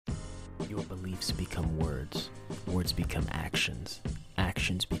Your beliefs become words, words become actions,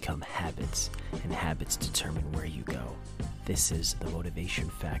 actions become habits, and habits determine where you go. This is the Motivation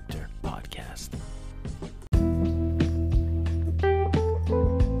Factor Podcast.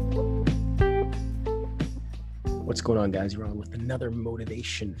 What's going on, guys? You're on with another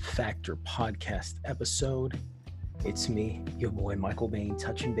Motivation Factor Podcast episode. It's me, your boy Michael Bain,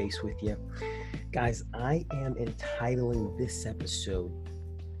 touching base with you. Guys, I am entitling this episode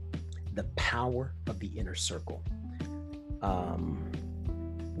The Power of the Inner Circle.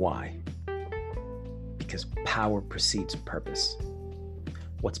 Why? Because power precedes purpose.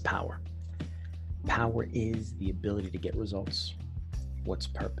 What's power? Power is the ability to get results. What's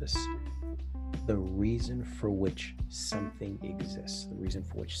purpose? The reason for which something exists, the reason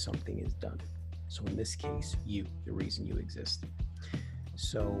for which something is done. So in this case, you, the reason you exist.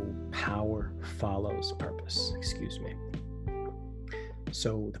 So power follows purpose,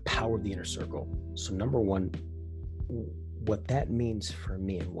 So the power of the inner circle. So number one, what that means for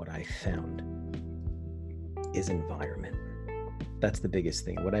me and what I found is environment. That's the biggest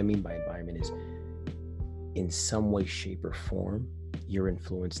thing. What I mean by environment is in some way, shape, or form, you're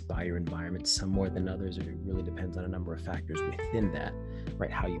influenced by your environment, some more than others. It really depends on a number of factors within that,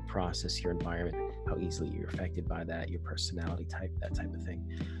 right? How you process your environment, how easily you're affected by that, your personality type, that type of thing.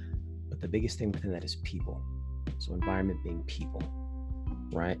 But the biggest thing within that is people. So environment being people,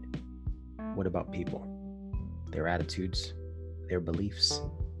 right? What about people? Their attitudes, their beliefs,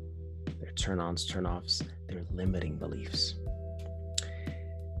 their turn-ons, turn-offs, their limiting beliefs.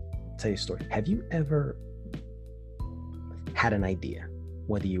 I'll tell you a story. Have you ever had an idea,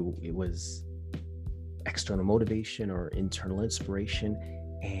 whether it was external motivation or internal inspiration,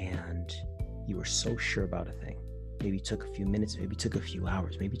 and you were so sure about a thing? Maybe it took a few minutes, maybe it took a few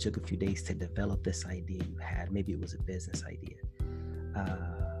hours, maybe it took a few days to develop this idea you had. Maybe it was a business idea.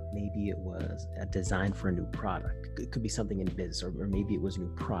 Maybe it was a design for a new product. It could be something in business, or maybe it was a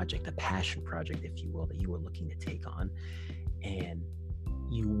new project, a passion project, if you will, that you were looking to take on. And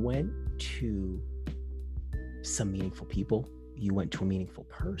you went to some meaningful people, you went to a meaningful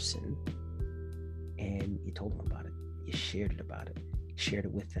person, and you told them about it. You shared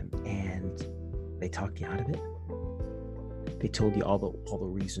it with them, and they talked you out of it. They told you all the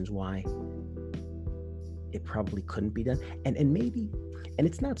reasons why it probably couldn't be done. And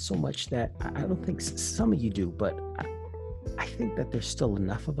it's not so much that, I don't think some of you do, but I think that there's still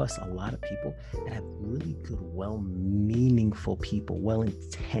enough of us, a lot of people that have really good, meaningful people,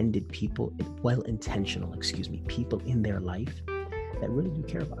 well-intended people, well-intentional, people in their life that really do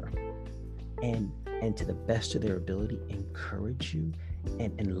care about them. And to the best of their ability, encourage you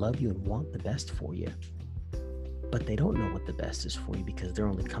and love you and want the best for you. But they don't know what the best is for you because they're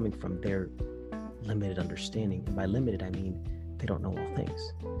only coming from their limited understanding. And by limited, I mean they don't know all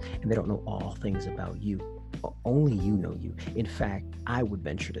things. And they don't know all things about you. Only you know you. In fact, I would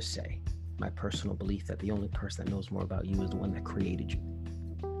venture to say, my personal belief, that the only person that knows more about you is the one that created you.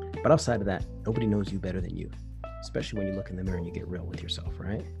 But outside of that, nobody knows you better than you, especially when you look in the mirror and you get real with yourself,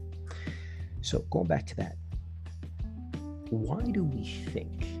 right? So going back to that, why do we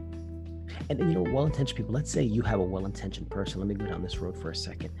think, and well-intentioned people, let's say you have a well-intentioned person. Let me go down this road for a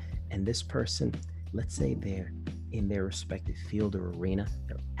second. And this person, let's say they're in their respective field or arena,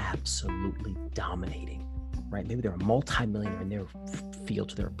 they're absolutely dominating, right? Maybe they're a multi-millionaire in their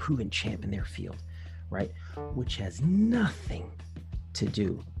field, so they're a proven champ in their field, right? Which has nothing to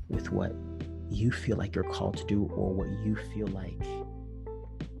do with what you feel like you're called to do, or what you feel like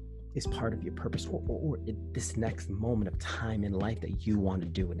is part of your purpose, or this next moment of time in life that you want to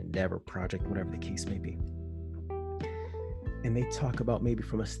do, an endeavor, project, whatever the case may be. And they talk about, maybe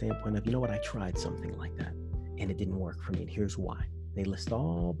from a standpoint of, I tried something like that and it didn't work for me, and here's why. They list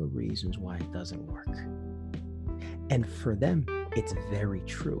all the reasons why it doesn't work. And for them, it's very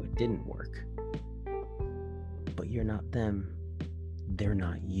true. It didn't work. But you're not them. They're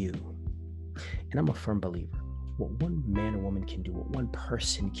not you. And I'm a firm believer. What one man or woman can do, what one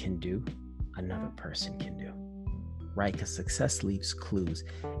person can do, another person can do, right? Because success leaves clues.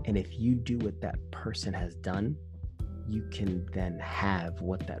 And if you do what that person has done, you can then have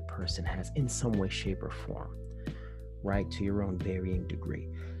what that person has in some way, shape, or form, right? To your own varying degree.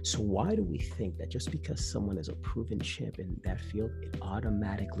 So why do we think that just because someone is a proven champ in that field, it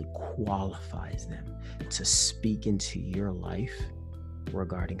automatically qualifies them to speak into your life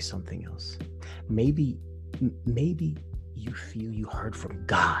regarding something else? Maybe you feel you heard from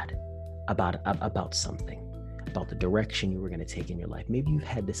God about something, about the direction you were going to take in your life. Maybe you've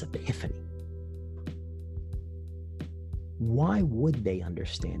had this epiphany. Why would they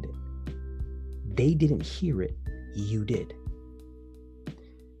understand it? They didn't hear it. You did.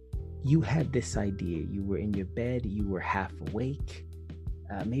 you had this idea, you were in your bed, you were half awake,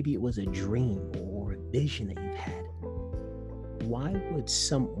 maybe it was a dream or a vision that you've had.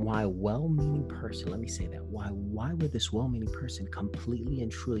 Why well-meaning person, let me say that, why would this well-meaning person completely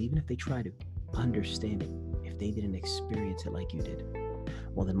and truly, even if they try to understand it, if they didn't experience it like you did?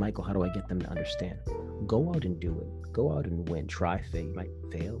 Well then, Michael, how do I get them to understand? Go out and do it. Go out and win. Try, fail. You might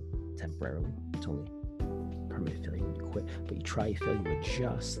fail temporarily. It's only permanent failure when you quit. But you try, you fail, you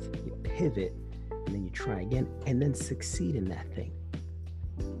adjust, you pivot, and then you try again, and then succeed in that thing.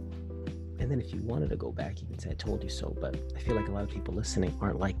 And then if you wanted to go back, you can say, I told you so. But I feel like a lot of people listening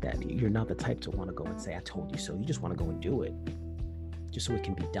aren't like that. You're not the type to want to go and say, I told you so. You just want to go and do it, just so it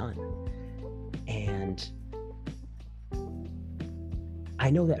can be done. And I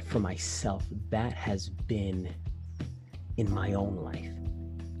know that for myself, that has been in my own life.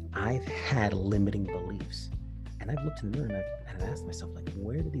 I've had limiting beliefs, and I've looked in the mirror and I've asked myself, like,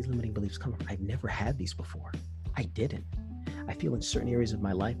 where did these limiting beliefs come from? I've never had these before. I didn't. I feel in certain areas of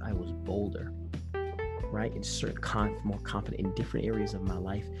my life, I was bolder, right? In certain more confident in different areas of my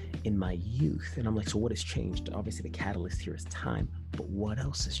life in my youth. And I'm like, so what has changed? Obviously the catalyst here is time, but what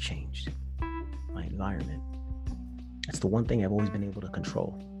else has changed? My environment. That's the one thing I've always been able to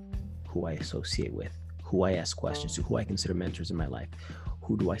control. Who I associate with, who I ask questions to, who I consider mentors in my life.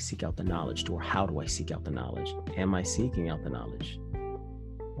 Who do I seek out the knowledge to, or how do I seek out the knowledge? Am I seeking out the knowledge?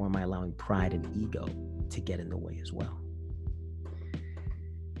 Or am I allowing pride and ego to get in the way as well?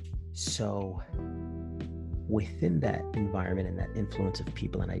 So within that environment and that influence of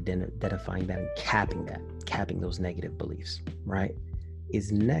people and identifying that and capping those negative beliefs, right?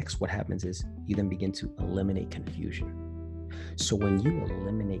 Is next what happens is you then begin to eliminate confusion. So when you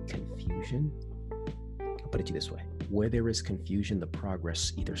eliminate confusion, I'll put it to you this way, where there is confusion, the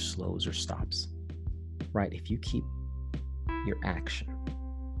progress either slows or stops, right? If you keep your action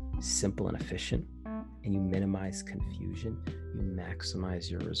simple and efficient and you minimize confusion, you maximize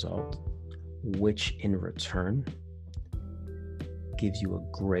your result, which in return gives you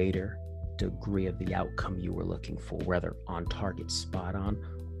a greater degree of the outcome you were looking for, whether on target, spot on,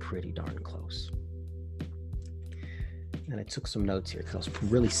 pretty darn close. And I took some notes here because I was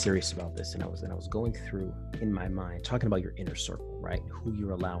really serious about this, and I was going through in my mind, talking about your inner circle, right? Who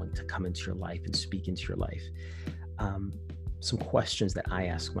you're allowing to come into your life and speak into your life. Some questions that I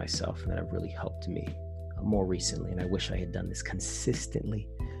ask myself and that have really helped me more recently, and I wish I had done this consistently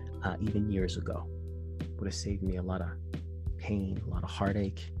even years ago. Would have saved me a lot of pain, a lot of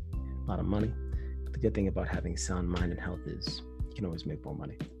heartache, a lot of money. But the good thing about having sound mind and health is you can always make more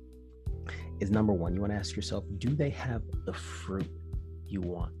money. Is number one, you want to ask yourself, do they have the fruit you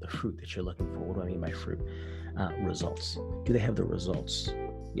want, the fruit that you're looking for? What do I mean by fruit? Results. Do they have the results?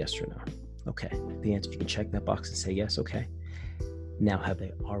 Yes or no? Okay. The answer, you can check that box and say yes, okay. Now, have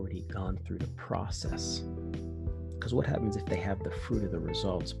they already gone through the process? Because what happens if they have the fruit of the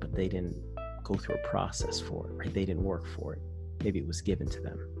results, but they didn't go through a process for it, right? They didn't work for it. Maybe it was given to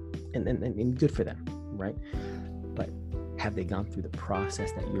them, and good for them, right? But have they gone through the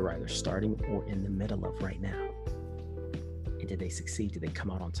process that you're either starting or in the middle of right now? And did they succeed? Did they come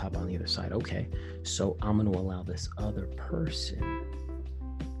out on top on the other side? Okay, so I'm going to allow this other person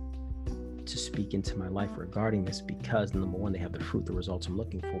to speak into my life regarding this, because number one, they have the fruit, the results I'm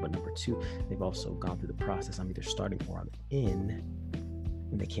looking for, but number two, they've also gone through the process I'm either starting or I'm in,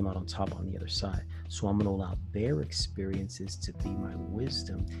 and they came out on top on the other side. So I'm going to allow their experiences to be my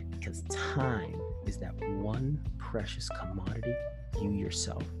wisdom, because time is that one precious commodity you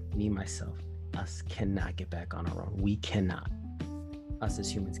yourself, me, myself, us cannot get back on our own. We cannot. Us as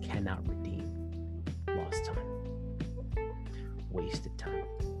humans cannot redeem lost time, wasted time,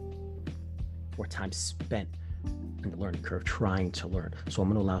 or time spent in the learning curve trying to learn. So I'm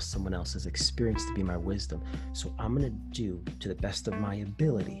going to allow someone else's experience to be my wisdom. So I'm going to do, to the best of my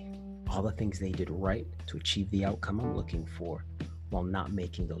ability, all the things they did right to achieve the outcome I'm looking for, while not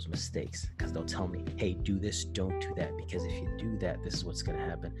making those mistakes. Because they'll tell me, hey, do this, don't do that, because if you do that, this is what's going to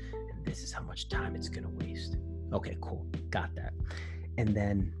happen, and this is how much time it's going to waste. Okay, cool, got that. And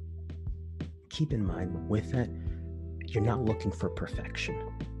then keep in mind with that, you're not looking for perfection.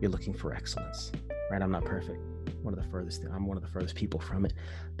 You're looking for excellence, right? I'm not perfect. I'm one of the furthest people from it,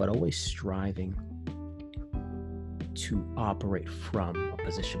 but always striving to operate from a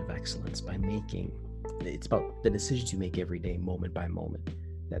position of excellence by making, it's about the decisions you make every day, moment by moment,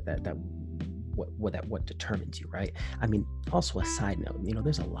 what determines you, right? I mean, also a side note,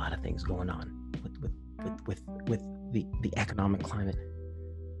 there's a lot of things going on with the economic climate,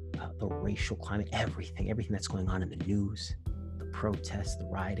 the racial climate, everything that's going on in the news, the protests, the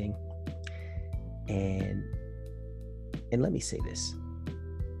rioting. And let me say this,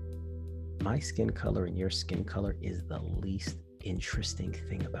 my skin color and your skin color is the least interesting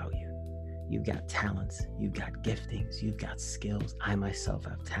thing about you. You've got talents, you've got giftings, you've got skills. I myself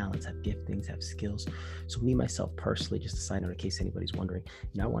have talents, have giftings, have skills. So me, myself, personally, just a side note in case anybody's wondering,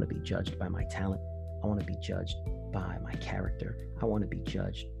 I want to be judged by my talent. I want to be judged by my character. I want to be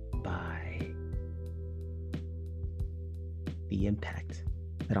judged by the impact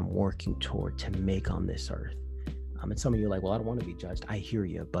that I'm working toward to make on this earth. And some of you are like, well, I don't want to be judged. I hear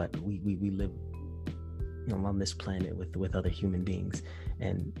you, but we live on this planet with other human beings,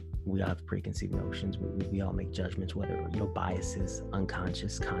 and we all have preconceived notions. We all make judgments, whether biases,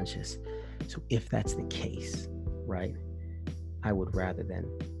 unconscious, conscious. So if that's the case, right, I would rather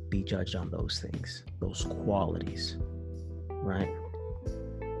than be judged on those things, those qualities, right?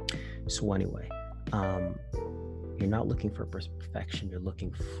 So anyway, you're not looking for perfection, you're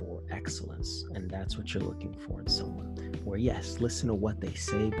looking for excellence. And that's what you're looking for in someone. Where yes, listen to what they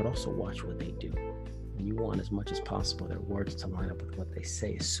say, but also watch what they do. And you want as much as possible their words to line up with what they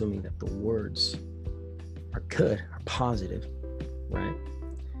say, assuming that the words are good, are positive, right?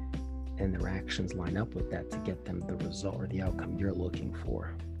 And their actions line up with that to get them the result or the outcome you're looking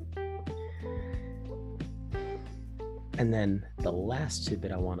for. And then the last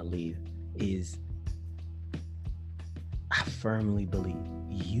tidbit I want to leave is, I firmly believe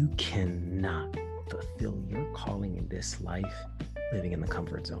you cannot fulfill your calling in this life living in the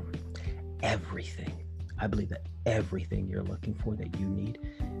comfort zone. Everything, I believe that everything you're looking for that you need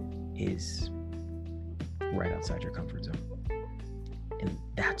is right outside your comfort zone. And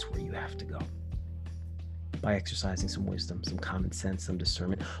that's where you have to go. By exercising some wisdom, some common sense, some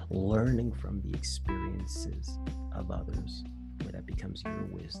discernment, learning from the experiences of others, where that becomes your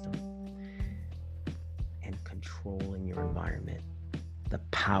wisdom, and controlling your environment. The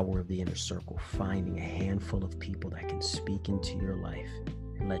power of the inner circle, finding a handful of people that can speak into your life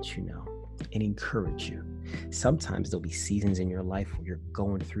and let you know and encourage you. Sometimes there'll be seasons in your life where you're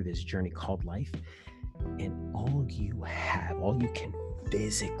going through this journey called life, and all you can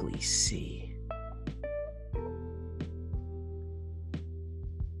physically see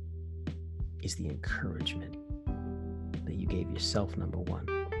is the encouragement that you gave yourself, number one.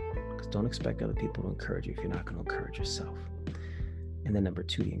 Because don't expect other people to encourage you if you're not going to encourage yourself. And then number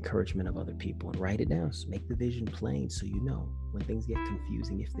two, the encouragement of other people. And write it down. So make the vision plain so you know when things get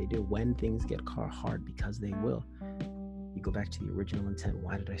confusing, if they do, when things get hard, because they will. You go back to the original intent.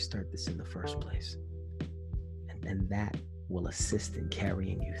 Why did I start this in the first place? And then that will assist in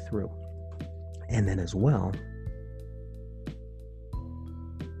carrying you through. And then as well,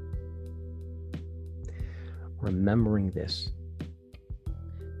 remembering this,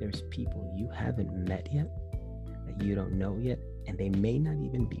 there's people you haven't met yet, that you don't know yet, and they may not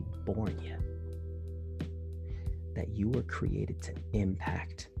even be born yet, that you were created to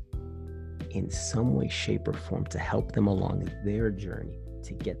impact in some way, shape, or form, to help them along their journey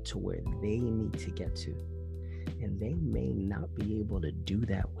to get to where they need to get to. And they may not be able to do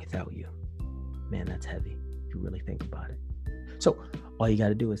that without you. Man, that's heavy if you really think about it. So all you got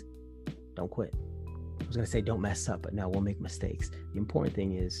to do is don't quit. I was going to say don't mess up, but no, we'll make mistakes. The important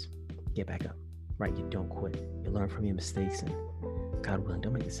thing is get back up, right? You don't quit. You learn from your mistakes, and God willing,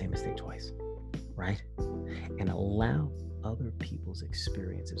 don't make the same mistake twice, right? And allow other people's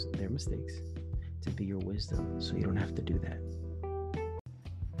experiences, their mistakes, to be your wisdom so you don't have to do that.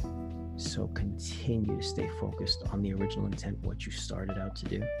 So continue to stay focused on the original intent, what you started out to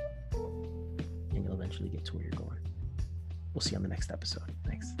do, and you'll eventually get to where you're going. We'll see you on the next episode.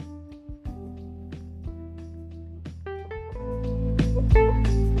 Thanks.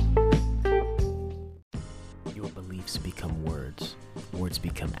 Your beliefs become words. Words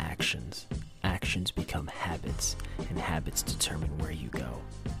become actions. Actions become habits, and habits determine where you go.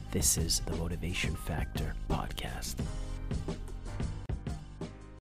 This is the Motivation Factor Podcast.